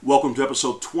Welcome to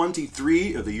episode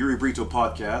 23 of the Yuri Brito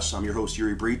podcast. I'm your host,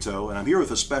 Yuri Brito, and I'm here with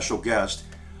a special guest,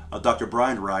 Dr.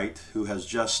 Brian Wright, who has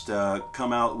just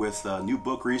come out with a new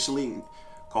book recently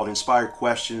called Inspired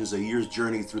Questions, A Year's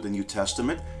Journey Through the New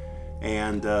Testament.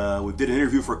 And we did an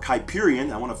interview for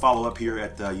Kyperion. I want to follow up here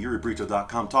at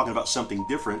yuribrito.com talking about something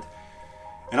different.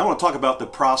 And I want to talk about the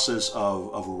process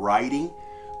of writing,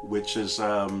 which is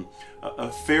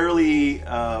a fairly,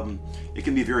 it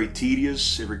can be very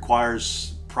tedious. It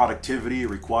requires productivity. It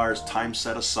requires time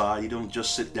set aside. You don't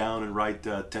just sit down and write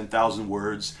 10,000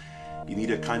 words. You need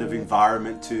a kind of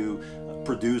environment to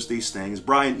produce these things.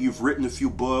 Brian, you've written a few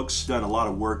books, done a lot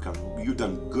of work. You've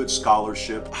done good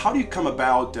scholarship. How do you come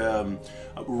about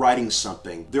writing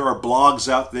something? There are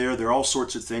blogs out there. There are all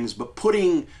sorts of things, but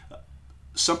putting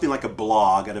something like a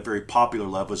blog at a very popular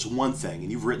level is one thing,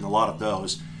 and you've written a lot of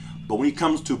those. But when it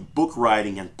comes to book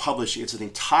writing and publishing, it's an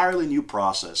entirely new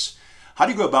process. How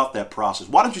do you go about that process?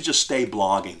 Why don't you just stay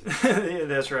blogging? Yeah,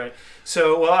 that's right.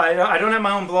 So, well, I don't have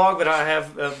my own blog, but I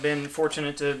have been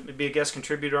fortunate to be a guest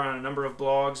contributor on a number of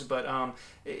blogs. But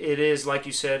it is, like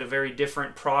you said, a very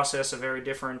different process, a very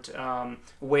different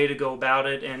way to go about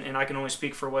it. And I can only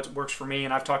speak for what works for me.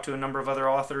 And I've talked to a number of other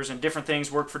authors, and different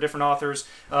things work for different authors.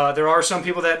 There are some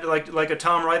people that, like a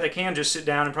Tom Wright, that can just sit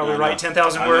down and probably write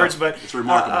 10,000 words. But it's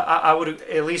remarkable. I would,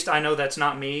 at least I know that's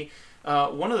not me.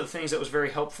 One of the things that was very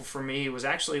helpful for me was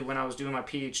actually when I was doing my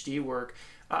PhD work.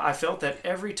 I felt that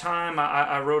every time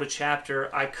I wrote a chapter,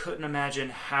 I couldn't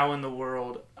imagine how in the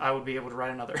world I would be able to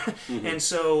write another. Mm-hmm. And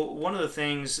so one of the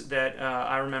things that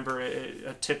I remember,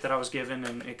 a tip that I was given,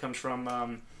 and it comes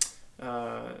from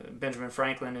Benjamin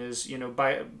Franklin, is,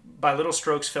 by little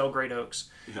strokes fell great oaks.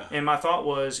 Yeah. And my thought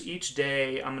was, each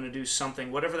day I'm going to do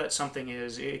something, whatever that something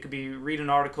is. It could be read an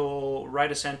article,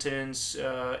 write a sentence,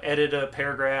 edit a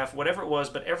paragraph, whatever it was.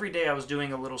 But every day I was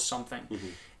doing a little something. Mm-hmm.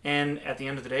 And at the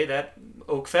end of the day, that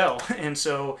oak fell. And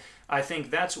so I think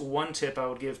that's one tip I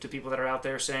would give to people that are out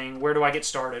there saying, where do I get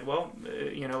started? Well,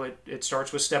 it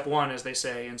starts with step one, as they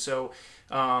say. And so,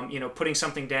 putting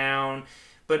something down.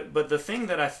 But the thing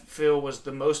that I feel was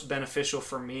the most beneficial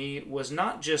for me was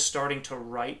not just starting to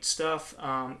write stuff.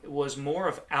 It was more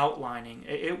of outlining.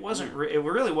 It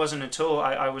really wasn't until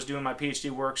I was doing my PhD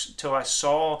works till I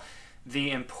saw the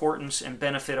importance and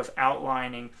benefit of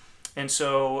outlining. And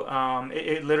so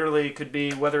it literally could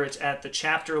be whether it's at the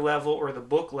chapter level or the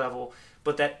book level,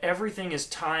 but that everything is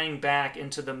tying back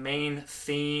into the main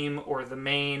theme or the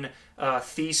main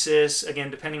thesis, again,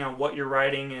 depending on what you're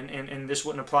writing, and this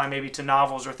wouldn't apply maybe to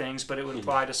novels or things, but it would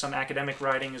apply to some academic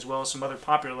writing as well as some other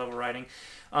popular level writing.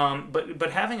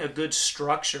 But having a good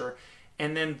structure,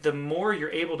 and then the more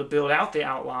you're able to build out the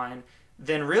outline,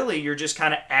 then really you're just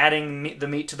kind of adding the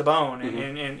meat to the bone,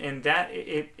 and that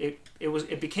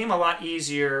it became a lot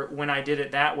easier when I did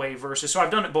it that way versus. So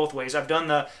I've done it both ways. I've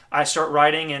done I start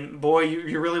writing, and boy,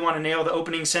 you really want to nail the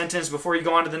opening sentence before you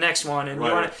go on to the next one, and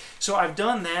right. So I've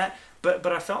done that, but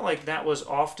I felt like that was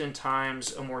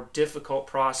oftentimes a more difficult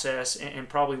process, and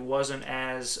probably wasn't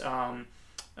as it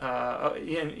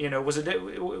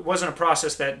wasn't a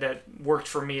process that worked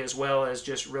for me as well as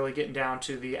just really getting down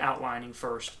to the outlining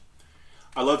first.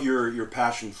 I love your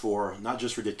passion for, not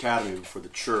just for the academy, but for the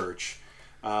church.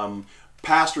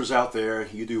 Pastors out there,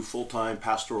 you do full-time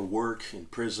pastoral work in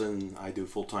prison. I do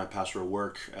full-time pastoral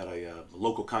work at a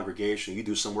local congregation. You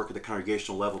do some work at the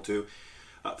congregational level too.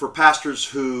 For pastors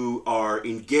who are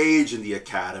engaged in the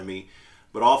academy,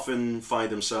 but often find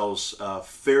themselves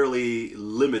fairly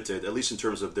limited, at least in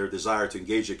terms of their desire to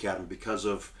engage the academy because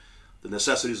of the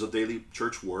necessities of daily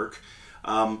church work.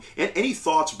 And any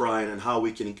thoughts, Brian, on how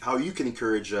you can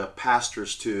encourage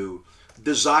pastors to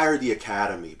desire the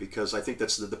academy? Because I think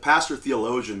that's the pastor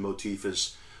theologian motif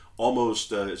is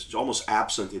almost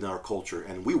absent in our culture,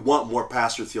 and we want more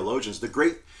pastor theologians. The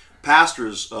great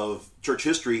pastors of church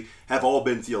history have all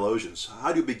been theologians.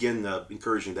 How do you begin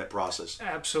encouraging that process?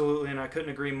 Absolutely, and I couldn't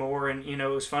agree more. And it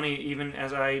was funny, even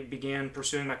as I began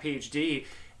pursuing my PhD,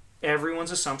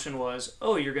 everyone's assumption was,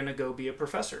 oh, you're going to go be a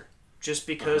professor, just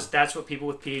because that's what people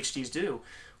with PhDs do.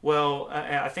 Well,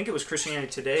 I think it was Christianity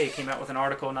Today came out with an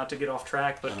article, not to get off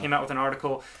track, but came out with an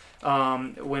article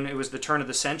when it was the turn of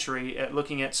the century,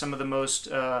 looking at some of the most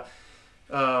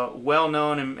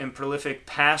well-known and prolific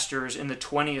pastors in the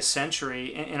 20th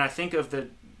century. And I think of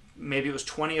maybe it was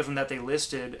 20 of them that they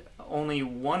listed, only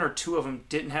one or two of them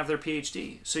didn't have their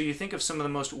PhD. So you think of some of the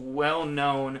most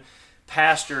well-known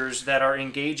pastors that are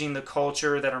engaging the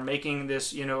culture, that are making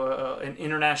this, an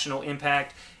international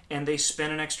impact, and they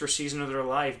spend an extra season of their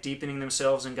life deepening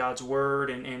themselves in God's Word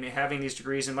and having these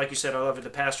degrees. And like you said, I love it, the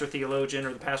pastor theologian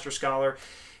or the pastor scholar.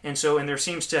 And there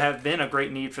seems to have been a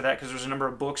great need for that because there's a number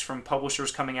of books from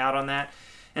publishers coming out on that.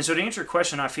 And so to answer your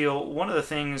question, I feel one of the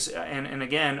things, and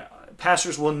again,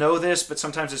 pastors will know this, but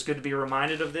sometimes it's good to be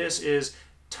reminded of this, is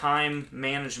time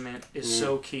management is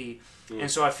so key. And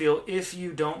so I feel if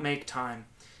you don't make time,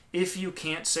 if you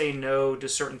can't say no to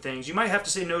certain things, you might have to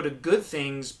say no to good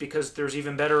things because there's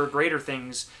even better or greater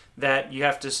things that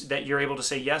you're able to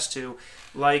say yes to,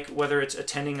 like whether it's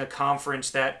attending a conference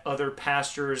that other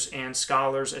pastors and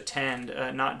scholars attend,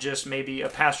 not just maybe a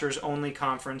pastors only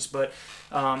conference, but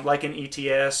like an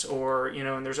ETS or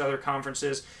and there's other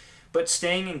conferences. But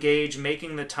staying engaged,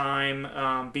 making the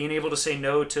time, being able to say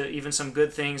no to even some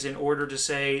good things in order to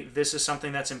say, this is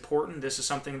something that's important, this is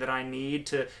something that I need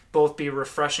to both be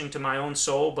refreshing to my own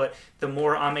soul, but the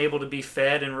more I'm able to be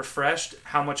fed and refreshed,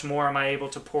 how much more am I able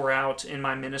to pour out in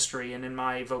my ministry and in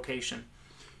my vocation.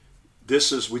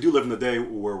 We do live in a day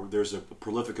where there's a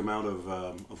prolific amount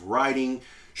of writing.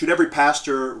 Should every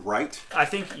pastor write? I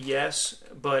think yes,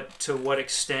 but to what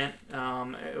extent?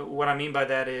 What I mean by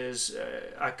that is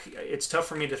it's tough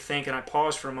for me to think, and I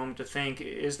pause for a moment to think,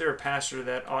 is there a pastor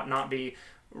that ought not be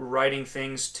writing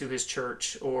things to his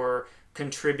church or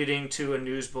contributing to a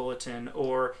news bulletin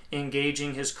or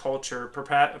engaging his culture,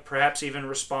 perhaps even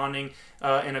responding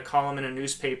in a column in a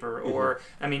newspaper? Or,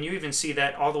 I mean, you even see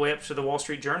that all the way up to the Wall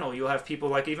Street Journal. You'll have people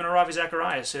like even Ravi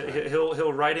Zacharias. Right.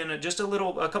 He'll write in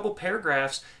a couple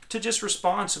paragraphs to just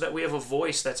respond so that we have a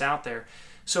voice that's out there.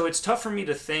 So it's tough for me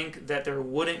to think that there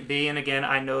wouldn't be, and again,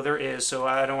 I know there is, so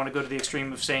I don't want to go to the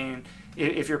extreme of saying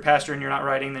if you're a pastor and you're not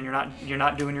writing, then you're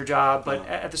not doing your job. But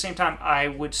at the same time, I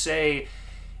would say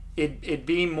it'd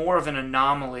be more of an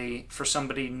anomaly for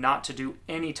somebody not to do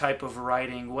any type of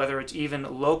writing, whether it's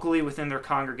even locally within their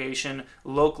congregation,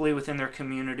 locally within their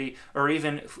community, or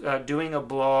even doing a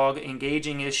blog,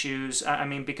 engaging issues. I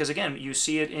mean, because again, you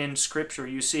see it in Scripture.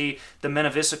 You see the men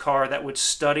of Issachar that would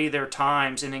study their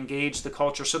times and engage the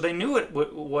culture, so they knew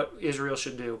what Israel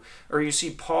should do. Or you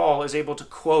see Paul is able to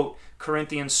quote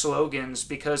Corinthian slogans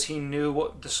because he knew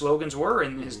what the slogans were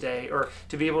in his day, or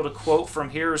to be able to quote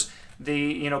from here's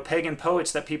the pagan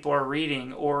poets that people are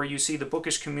reading, or you see the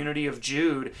bookish community of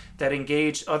Jude that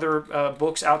engaged other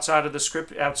books outside of the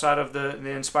script, outside of the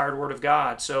inspired Word of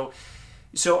God. So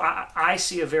I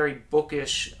see a very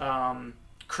bookish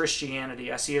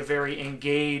Christianity. I see a very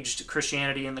engaged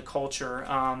Christianity in the culture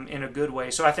in a good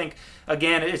way. So I think,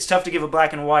 again, it's tough to give a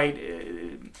black and white.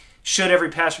 Should every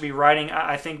pastor be writing?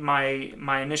 I think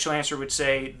my initial answer would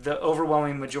say the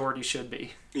overwhelming majority should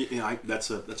be. Yeah, that's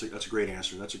a great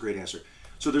answer. That's a great answer.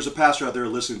 So there's a pastor out there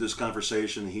listening to this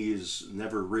conversation. He's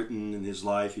never written in his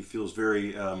life. He feels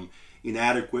very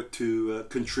inadequate to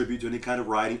contribute to any kind of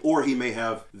writing, or he may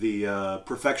have the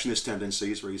perfectionist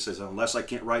tendencies where he says, unless I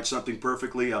can't write something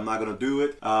perfectly, I'm not going to do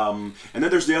it. And then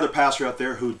there's the other pastor out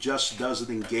there who just doesn't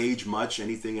engage much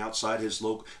anything outside his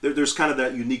local. There's kind of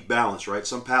that unique balance, right?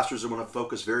 Some pastors want to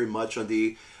focus very much on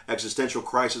the existential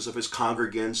crisis of his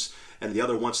congregants, and the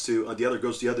other goes to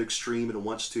the other extreme and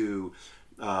wants to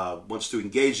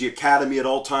engage the academy at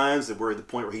all times. That we're at the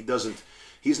point where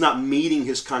he's not meeting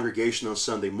his congregation on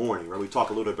Sunday morning, right? We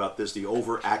talk a little bit about this, the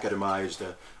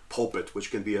over-academized pulpit, which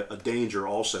can be a danger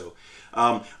also.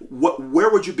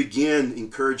 Where would you begin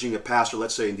encouraging a pastor,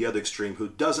 let's say in the other extreme, who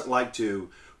doesn't like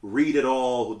to read at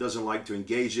all, who doesn't like to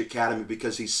engage the academy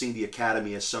because he's seen the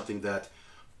academy as something that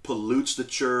pollutes the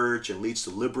church and leads to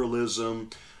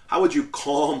liberalism? How would you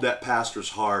calm that pastor's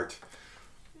heart?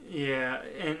 Yeah,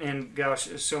 and gosh,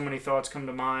 so many thoughts come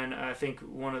to mind. I think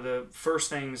one of the first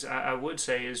things I would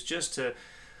say is just to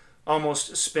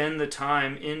almost spend the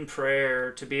time in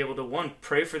prayer to be able to, one,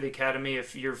 pray for the academy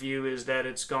if your view is that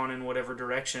it's gone in whatever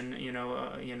direction.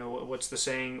 What's the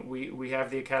saying? We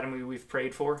have the academy we've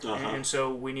prayed for, and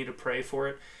so we need to pray for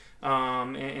it.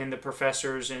 And the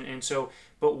professors, and so,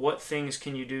 but what things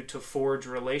can you do to forge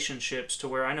relationships to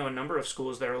where I know a number of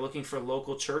schools that are looking for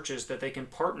local churches that they can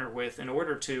partner with in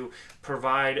order to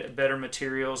provide better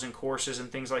materials and courses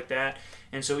and things like that.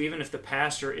 And so even if the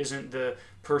pastor isn't the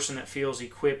person that feels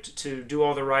equipped to do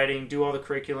all the writing, do all the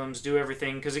curriculums, do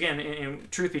everything, because again,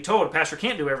 and truth be told, a pastor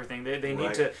can't do everything. They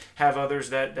need to have others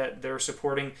that they're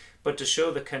supporting, but to show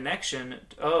the connection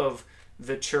of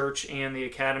the church and the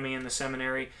academy and the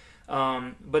seminary.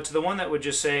 But to the one that would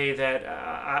just say that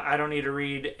I don't need to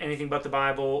read anything but the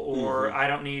Bible, or I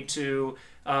don't need to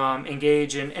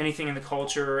engage in anything in the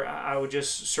culture, I would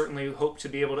just certainly hope to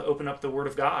be able to open up the Word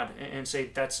of God and say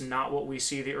that's not what we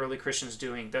see the early Christians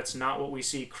doing. That's not what we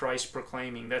see Christ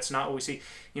proclaiming. That's not what we see.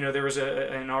 There was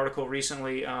an article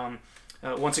recently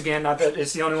once again, not that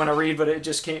it's the only one I read, but it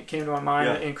just came to my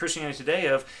mind in Christianity Today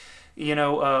of,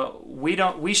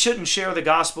 we shouldn't share the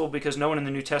gospel because no one in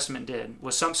the New Testament did.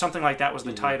 Was something like that was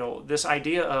the title. This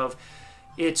idea of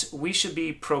we should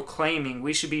be proclaiming,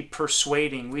 we should be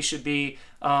persuading, we should be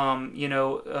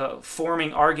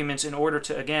forming arguments in order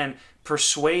to, again,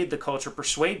 persuade the culture,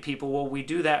 persuade people. Well, we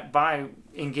do that by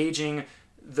engaging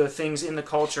the things in the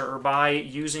culture, or by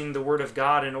using the Word of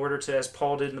God in order to, as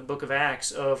Paul did in the book of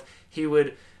Acts, he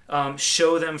would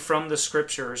show them from the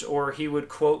Scriptures, or he would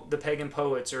quote the pagan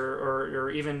poets, or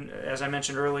even, as I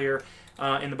mentioned earlier,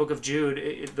 in the book of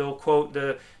Jude, they'll quote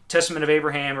the Testament of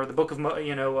Abraham, or the book of,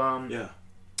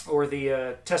 or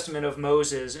the Testament of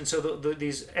Moses. And so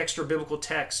these extra biblical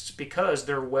texts, because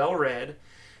they're well read,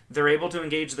 they're able to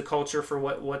engage the culture for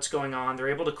what's going on. They're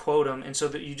able to quote them, and so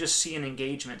that you just see an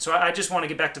engagement. So I just want to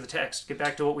get back to the text, get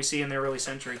back to what we see in the early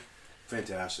century.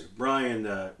 Fantastic. Brian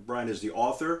is the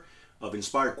author of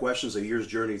Inspired Questions, A Year's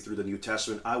Journey Through the New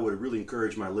Testament. I would really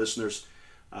encourage my listeners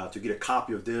to get a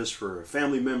copy of this for a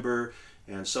family member,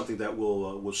 and something that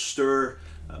will stir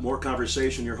more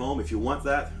conversation in your home. If you want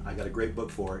that, I got a great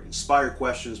book for it. Inspired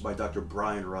Questions by Dr.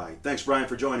 Brian Wright. Thanks, Brian,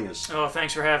 for joining us. Oh,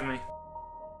 thanks for having me.